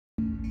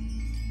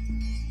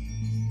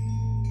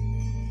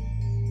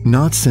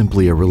Not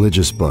simply a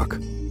religious book,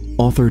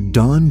 author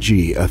Don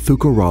G.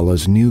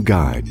 Athukorala's new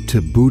guide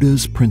to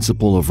Buddha's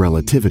Principle of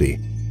Relativity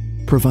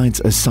provides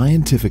a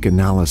scientific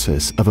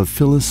analysis of a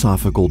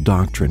philosophical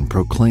doctrine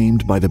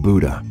proclaimed by the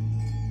Buddha.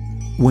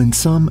 When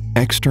some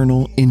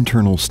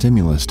external-internal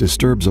stimulus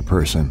disturbs a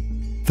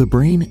person, the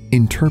brain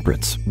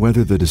interprets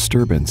whether the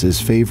disturbance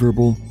is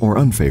favorable or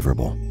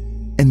unfavorable,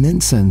 and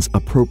then sends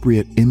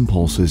appropriate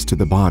impulses to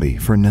the body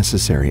for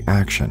necessary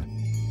action.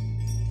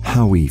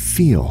 How we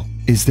feel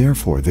is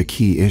therefore the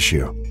key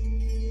issue.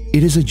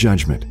 It is a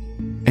judgment,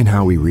 and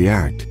how we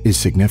react is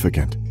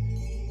significant.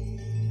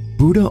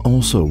 Buddha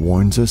also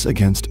warns us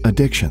against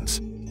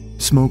addictions.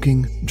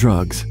 Smoking,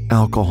 drugs,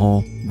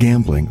 alcohol,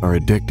 gambling are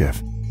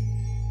addictive.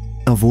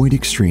 Avoid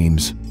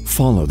extremes,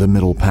 follow the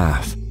middle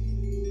path.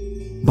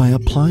 By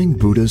applying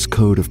Buddha's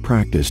code of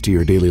practice to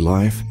your daily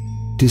life,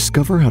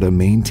 discover how to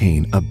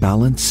maintain a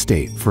balanced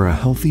state for a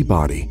healthy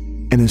body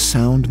and a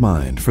sound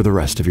mind for the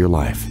rest of your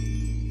life.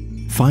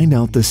 Find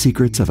out the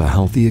secrets of a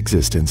healthy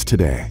existence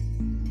today.